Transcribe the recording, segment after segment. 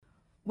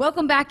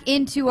Welcome back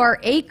into our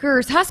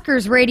Acres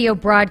Huskers Radio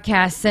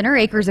Broadcast Center.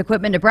 Acres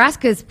Equipment,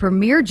 Nebraska's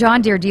premier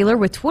John Deere dealer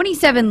with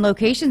 27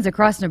 locations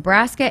across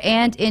Nebraska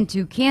and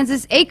into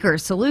Kansas.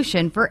 Acres,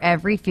 solution for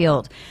every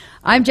field.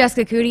 I'm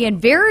Jessica Coody and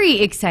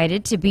very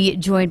excited to be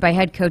joined by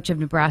head coach of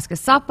Nebraska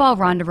softball,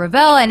 Rhonda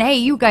Revelle. And hey,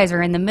 you guys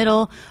are in the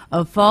middle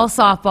of fall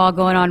softball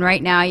going on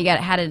right now. You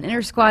had an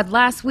inter-squad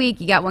last week.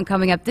 You got one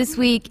coming up this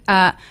week.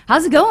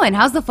 How's it going?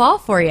 How's the fall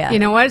for you? You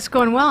know what? It's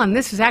going well, and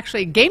this is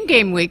actually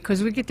game week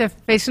because we get to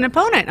face an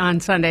opponent on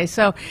Sunday.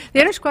 So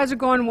the inter-squads are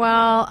going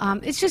well.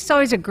 It's just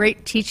always a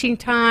great teaching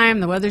time.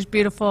 The weather's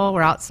beautiful.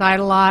 We're outside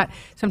a lot.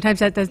 Sometimes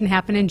that doesn't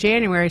happen in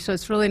January, so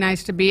it's really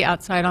nice to be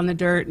outside on the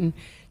dirt and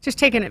just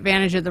taking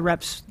advantage of the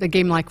reps, the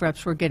game-like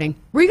reps we're getting.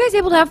 Were you guys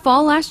able to have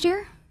fall last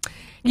year?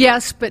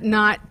 Yes, but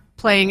not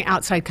playing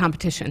outside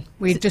competition.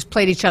 We just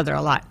played each other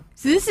a lot.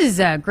 So this is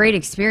a great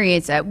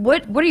experience.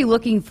 What are you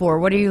looking for?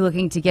 What are you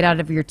looking to get out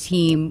of your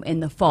team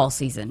in the fall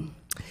season?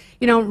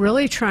 You know,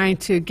 really trying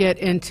to get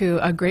into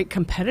a great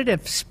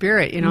competitive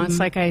spirit. You know, It's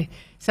like I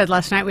said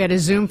last night, we had a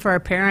Zoom for our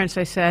parents.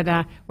 I said,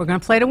 we're going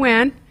to play to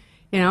win.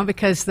 You know,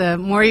 because the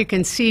more you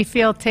can see,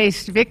 feel,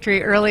 taste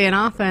victory early and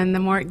often, the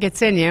more it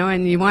gets in you,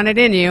 and you want it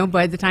in you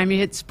by the time you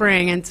hit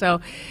spring. And so,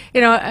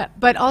 you know,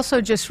 but also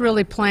just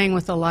really playing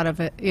with a lot of,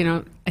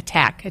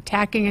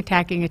 attacking,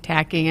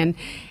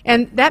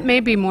 and that may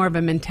be more of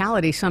a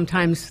mentality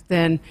sometimes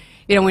than,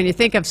 you know, when you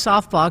think of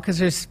softball, because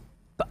there's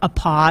a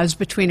pause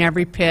between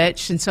every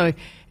pitch, and so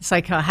it's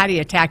like, how do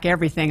you attack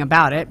everything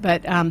about it?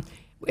 But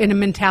in a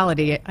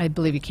mentality, I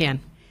believe you can.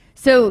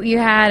 So you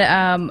had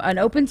an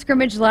open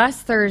scrimmage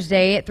last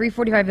Thursday at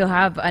 3:45. You'll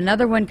have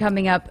another one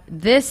coming up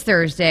this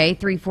Thursday,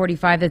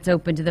 3:45, that's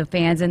open to the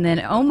fans. And then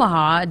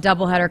Omaha, a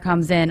doubleheader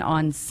comes in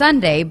on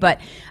Sunday.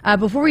 But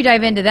before we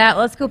dive into that,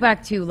 let's go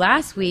back to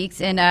last week's.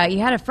 And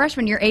you had a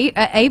freshman,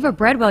 Ava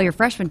Breadwell, your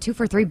freshman, 2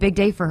 for 3, big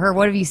day for her.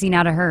 What have you seen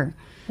out of her?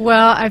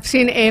 Well, I've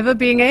seen Ava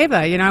being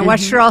Ava. You know, I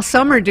watched her all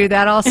summer do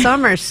that all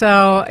summer.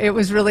 So it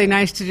was really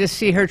nice to just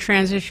see her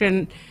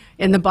transition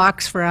in the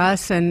box for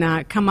us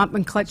and come up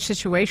in clutch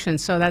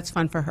situations, so that's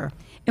fun for her.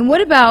 And what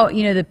about,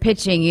 you know, the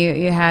pitching?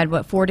 You had,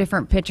 4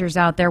 different pitchers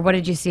out there. What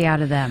did you see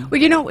out of them? Well,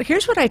 you know,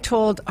 here's what I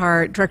told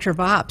our director of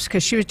ops,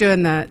 because she was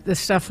doing the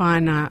stuff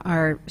on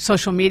our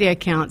social media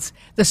accounts.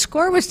 The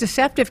score was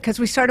deceptive because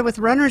we started with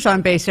runners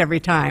on base every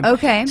time.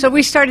 Okay. So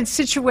we started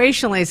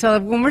situationally. So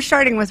when we're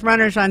starting with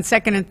runners on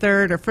second and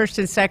third or first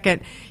and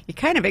second, you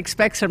kind of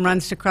expect some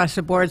runs to cross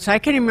the board. So I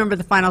can't even remember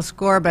the final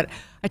score, but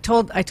I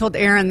told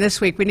Aaron this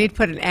week we need to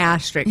put an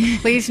asterisk.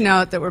 Please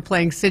note that we're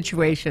playing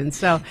situations.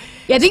 So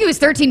yeah, I think it was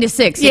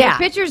 13-6. So yeah,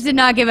 the pitchers did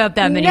not give up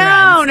that many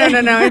runs.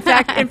 No.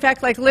 In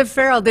fact, like Liv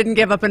Farrell didn't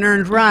give up an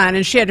earned run,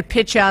 and she had to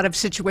pitch out of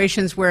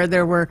situations where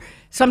there were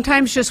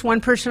sometimes just one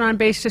person on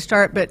base to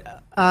start, but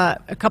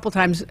a couple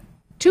times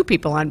 2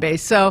 people on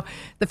base. So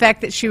the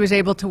fact that she was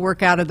able to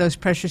work out of those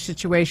pressure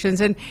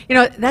situations, and you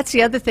know, that's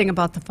the other thing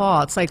about the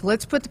fall. It's like,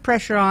 let's put the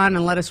pressure on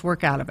and let us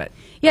work out of it.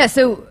 Yeah.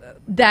 So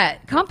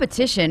that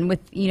competition with,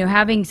 you know,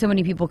 having so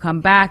many people come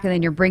back and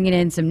then you're bringing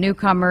in some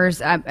newcomers,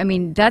 I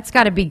mean, that's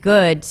got to be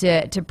good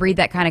to breed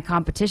that kind of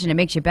competition. It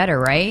makes you better,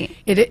 right?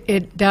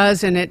 It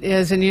does, and it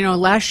is. And, you know,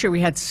 last year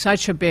we had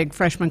such a big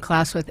freshman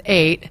class with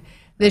 8.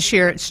 This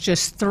year it's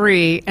just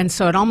 3, and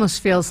so it almost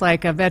feels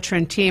like a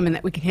veteran team and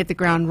that we can hit the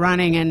ground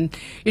running. And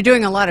you're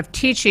doing a lot of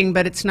teaching,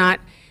 but it's not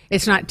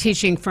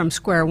teaching from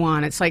square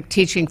one. It's like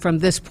teaching from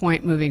this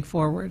point moving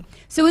forward.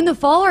 So in the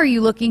fall, are you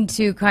looking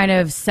to kind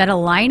of set a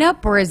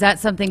lineup, or is that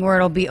something where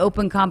it'll be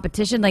open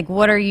competition? Like,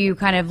 what are you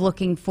kind of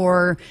looking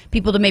for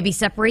people to maybe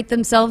separate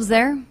themselves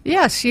there?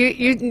 Yes,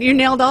 you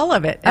nailed all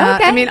of it.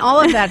 Okay. I mean,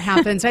 all of that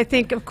happens. I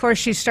think, of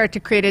course, you start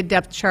to create a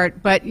depth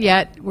chart, but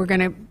yet we're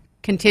going to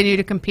continue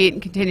to compete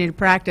and continue to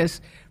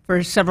practice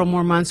for several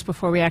more months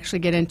before we actually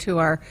get into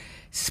our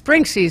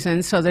spring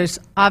season. So there's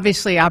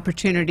obviously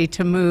opportunity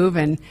to move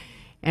and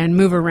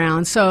move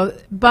around. So,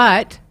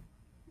 but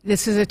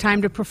this is a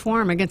time to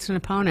perform against an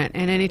opponent,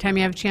 and anytime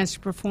you have a chance to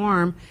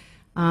perform,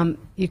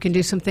 you can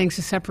do some things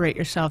to separate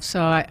yourself.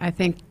 So I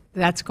think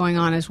that's going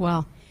on as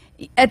well.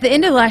 At the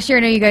end of last year,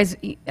 I know you guys,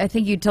 I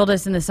think you told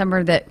us in the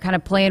summer that kind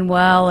of playing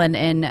well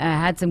and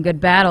had some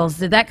good battles.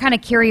 Did that kind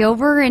of carry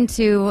over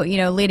into, you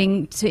know,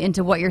 leading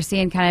into what you're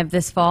seeing kind of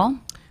this fall?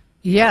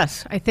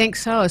 Yes, I think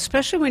so,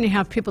 especially when you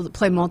have people that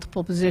play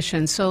multiple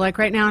positions. So like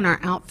right now in our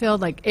outfield,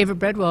 like Ava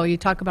Breadwell, you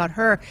talk about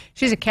her,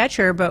 she's a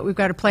catcher, but we've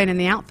got her playing in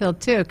the outfield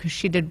too because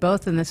she did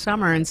both in the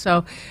summer. And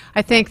so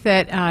I think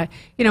that,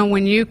 you know,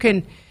 when you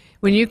can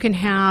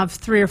have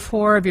 3 or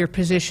 4 of your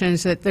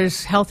positions, that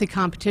there's healthy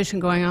competition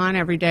going on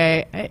every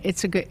day,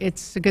 it's a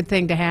good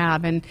thing to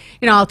have. And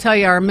you know, I'll tell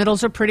you, our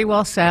middles are pretty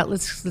well set.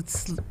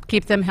 Let's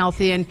keep them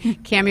healthy, and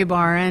Cami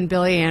Barra and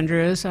Billy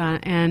Andrews,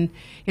 and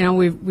you know,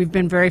 we've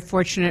been very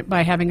fortunate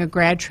by having a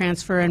grad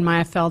transfer in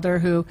Maya Felder,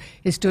 who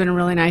is doing a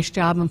really nice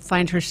job and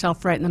finds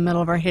herself right in the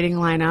middle of our hitting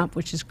lineup,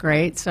 which is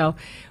great. So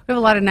we have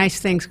a lot of nice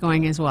things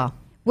going as well.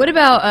 What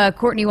about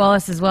Courtney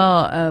Wallace as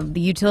well?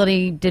 The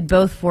utility did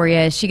both for you.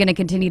 Is she going to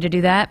continue to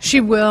do that? She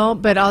will,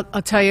 but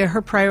I'll tell you,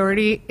 her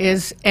priority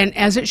is, and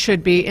as it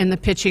should be, in the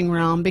pitching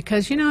realm.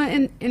 Because, you know,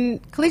 in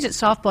collegiate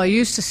softball, you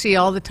used to see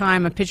all the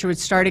time a pitcher would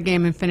start a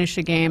game and finish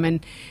a game.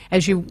 And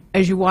as you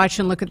watch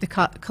and look at the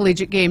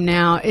collegiate game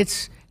now,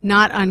 it's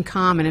not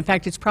uncommon. In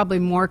fact, it's probably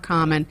more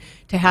common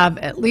to have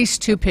at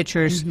least two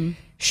pitchers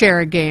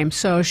share a game.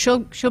 So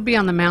she'll be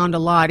on the mound a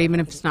lot, even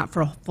if it's not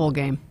for a full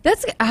game.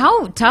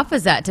 How tough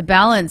is that to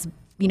balance,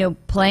 you know,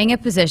 playing a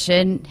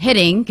position,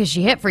 hitting, because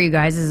she hit for you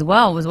guys as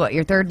well, was what,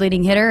 your third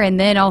leading hitter, and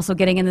then also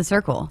getting in the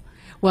circle?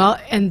 Well,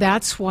 and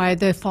that's why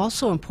the fall's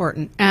so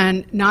important.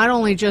 And not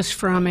only just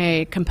from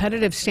a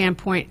competitive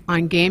standpoint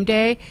on game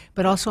day,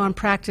 but also on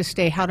practice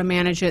day, how to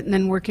manage it, and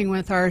then working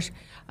with our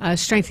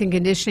strength and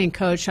conditioning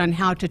coach on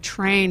how to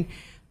train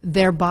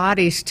their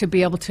bodies to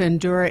be able to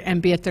endure it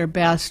and be at their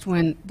best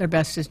when their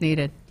best is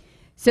needed.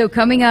 So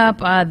coming up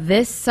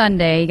this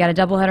Sunday, you got a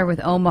doubleheader with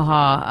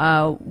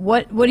Omaha.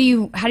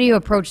 How do you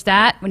approach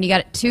that when you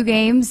got 2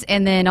 games,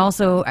 and then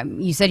also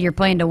you said you're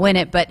playing to win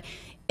it, but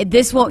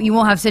you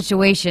won't have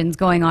situations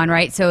going on,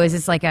 right? So is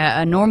this like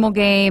a normal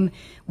game?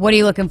 What are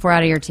you looking for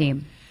out of your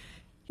team?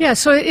 Yeah,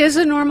 so it is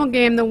a normal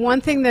game. The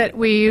one thing that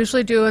we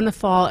usually do in the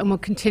fall, and we'll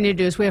continue to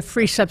do, is we have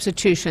free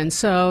substitutions.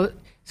 So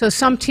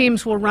some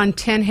teams will run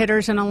 10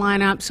 hitters in a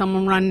lineup, some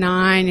will run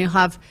 9. You'll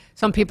have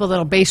some people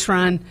that'll base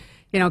run,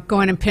 you know,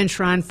 go in and pinch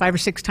run 5 or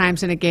 6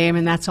 times in a game,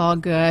 and that's all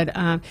good.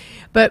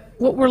 But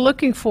what we're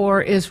looking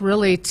for is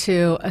really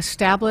to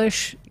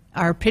establish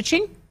our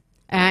pitching.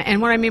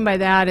 And what I mean by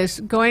that is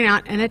going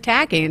out and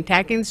attacking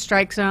the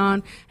strike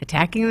zone,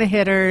 attacking the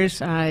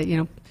hitters, you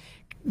know,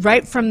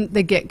 right from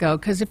the get-go.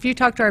 Because if you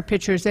talk to our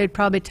pitchers, they'd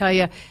probably tell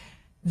you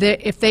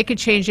that if they could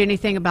change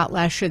anything about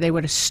last year, they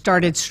would have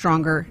started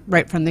stronger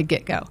right from the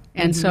get-go.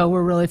 And so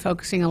we're really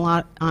focusing a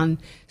lot on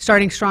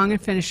starting strong and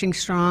finishing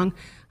strong.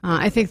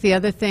 I think the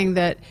other thing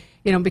that,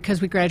 you know,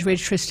 because we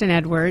graduated Tristan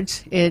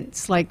Edwards,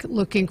 it's like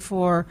looking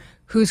for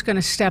who's going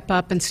to step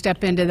up and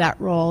step into that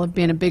role of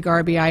being a big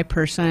RBI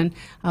person.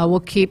 We'll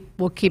keep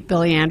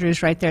Billy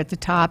Andrews right there at the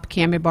top.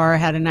 Cam Ibarra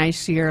had a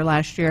nice year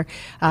last year.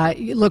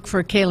 You look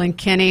for Kaylin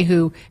Kenny,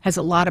 who has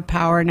a lot of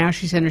power. Now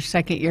she's in her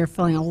 2nd year,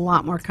 feeling a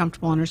lot more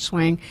comfortable in her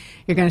swing.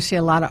 You're going to see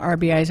a lot of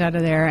RBIs out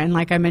of there. And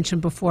like I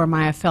mentioned before,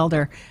 Maya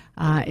Felder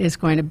is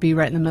going to be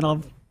right in the middle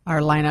of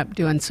our lineup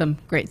doing some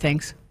great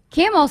things.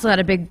 Cam also had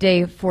a big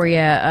day for you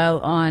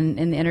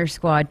in the inter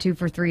squad, 2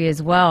 for 3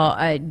 as well.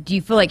 Do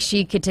you feel like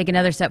she could take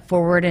another step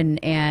forward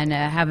and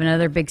have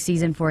another big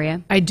season for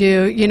you? I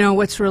do. You know,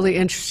 what's really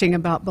interesting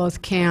about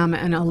both Cam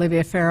and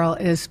Olivia Farrell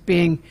is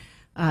being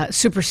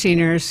super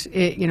seniors,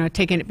 you know,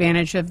 taking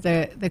advantage of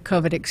the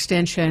COVID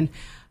extension.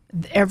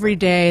 Every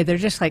day they're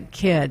just like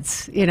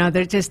kids, you know,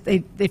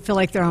 they feel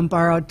like they're on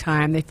borrowed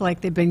time. They feel like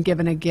they've been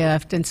given a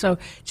gift. And so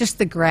just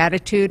the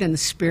gratitude and the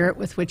spirit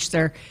with which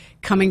they're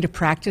coming to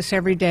practice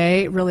every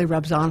day really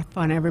rubs off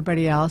on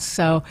everybody else.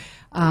 So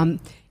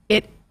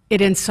it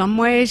in some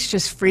ways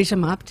just frees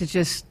them up to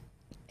just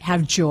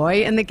have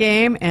joy in the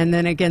game. And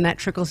then again, that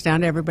trickles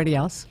down to everybody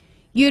else.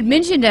 You had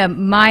mentioned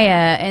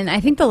Maya, and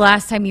I think the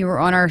last time you were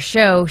on our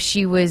show,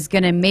 she was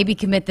going to maybe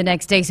commit the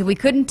next day, so we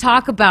couldn't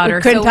talk about her.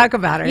 Couldn't talk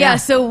about her. Yeah,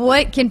 so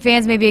what can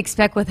fans maybe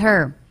expect with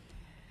her?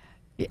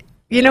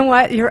 You know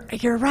what? You're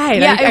right.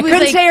 Yeah, I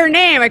couldn't say her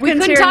name. We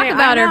couldn't talk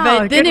about her,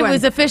 but then it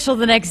was official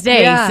the next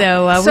day.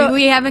 Yeah. So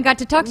we haven't got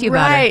to talk to you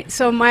about her. Right.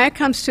 So Maya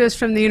comes to us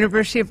from the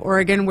University of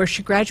Oregon, where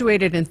she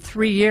graduated in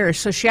 3 years.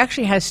 So she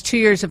actually has 2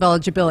 years of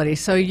eligibility.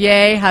 So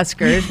yay,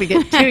 Huskers. We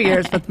get 2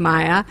 years with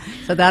Maya.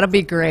 So that'll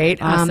be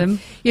great. Awesome.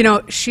 You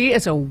know, she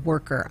is a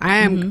worker.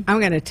 I'm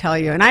going to tell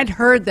you. And I'd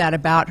heard that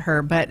about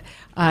her, but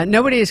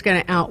nobody is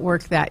going to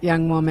outwork that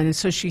young woman. And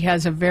so she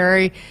has a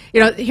very, you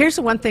know, here's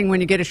the one thing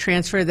when you get a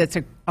transfer that's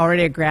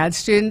already a grad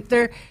student,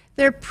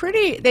 they're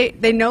pretty,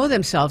 they know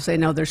themselves. They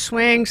know their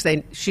swings.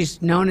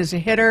 She's known as a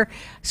hitter.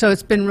 So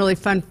it's been really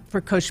fun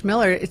for Coach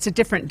Miller. It's a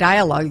different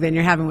dialogue than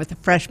you're having with a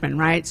freshman,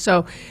 right?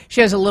 So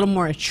she has a little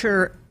more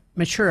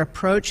mature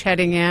approach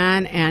heading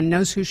in and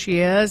knows who she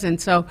is.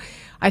 And so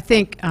I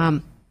think,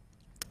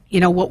 you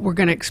know, what we're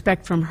going to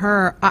expect from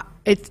her,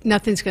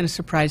 nothing's going to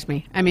surprise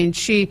me. I mean,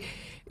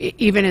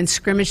 even in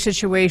scrimmage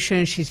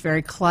situations, she's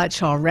very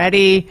clutch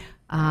already,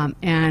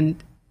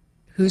 and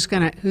who's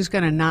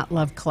gonna not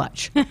love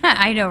clutch?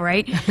 I know,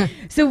 right?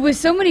 So with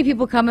so many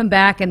people coming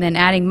back and then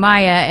adding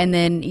Maya, and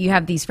then you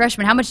have these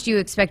freshmen, how much do you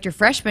expect your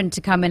freshmen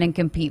to come in and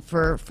compete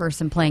for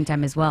some playing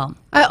time as well?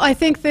 I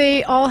think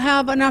they all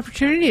have an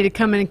opportunity to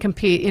come in and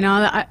compete. You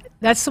know,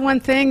 that's the one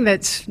thing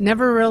that's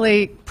never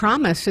really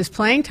promised is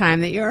playing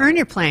time, that you earn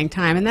your playing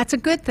time, and that's a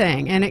good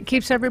thing. And it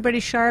keeps everybody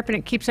sharp, and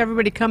it keeps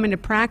everybody coming to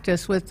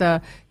practice with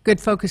good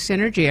focused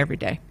energy every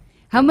day.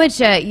 How much,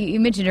 you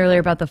mentioned earlier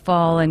about the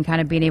fall and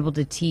kind of being able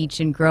to teach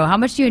and grow. How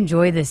much do you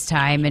enjoy this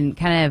time and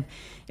kind of,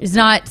 it's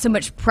not so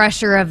much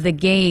pressure of the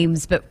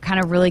games, but kind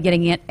of really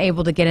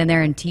able to get in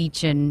there and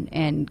teach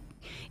and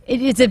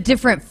it is a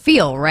different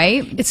feel,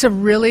 right? It's a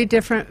really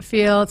different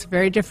feel. It's a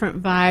very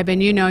different vibe.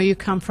 And you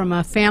come from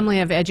a family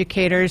of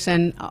educators,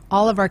 and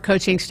all of our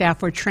coaching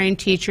staff were trained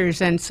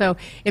teachers. And so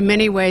in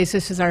many ways,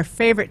 this is our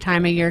favorite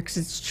time of year because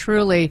it's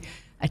truly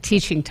a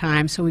teaching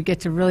time. So we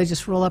get to really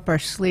just roll up our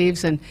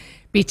sleeves and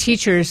be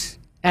teachers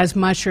as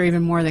much or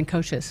even more than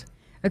coaches.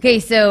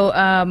 Okay, so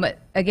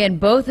again,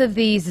 both of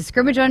these, the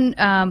scrimmage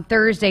on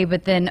Thursday,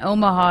 but then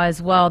Omaha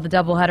as well, the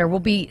doubleheader,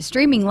 will be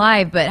streaming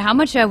live. But how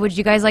much would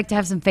you guys like to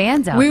have some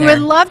fans out there? We would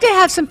love to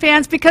have some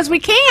fans because we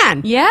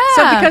can. Yeah.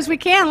 So because we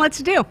can, let's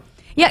do.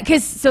 Yeah,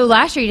 because so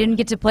last year you didn't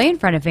get to play in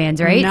front of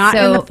fans, right? Not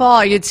in the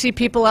fall. You'd see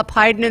people up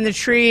hiding in the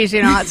trees,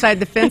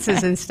 outside the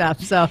fences and stuff.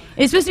 So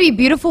it's supposed to be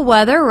beautiful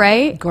weather,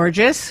 right?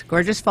 Gorgeous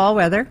fall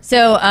weather.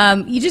 So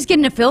you just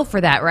getting a feel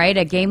for that, right?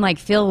 A game like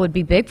Phil would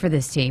be big for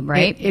this team,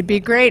 right? It'd be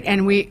great,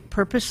 and we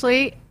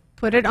purposely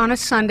put it on a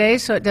Sunday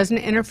so it doesn't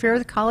interfere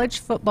with college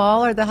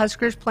football or the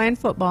Huskers playing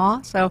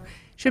football. So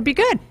should be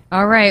good.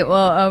 All right.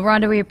 Well,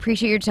 Rhonda, we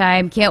appreciate your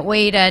time. Can't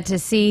wait to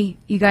see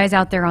you guys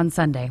out there on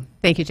Sunday.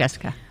 Thank you,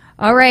 Jessica.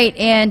 All right,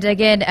 and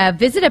again,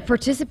 visit a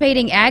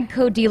participating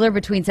AGCO dealer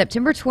between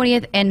September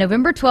 20th and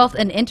November 12th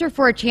and enter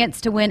for a chance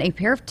to win a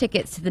pair of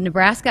tickets to the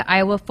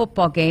Nebraska-Iowa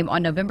football game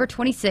on November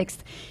 26th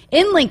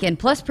in Lincoln,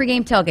 plus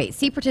pregame tailgate.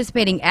 See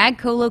participating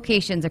AGCO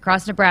locations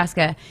across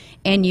Nebraska,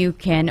 and you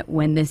can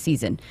win this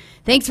season.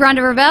 Thanks, Rhonda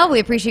Revelle. We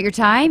appreciate your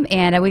time,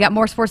 and we got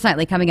more Sports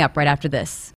Nightly coming up right after this.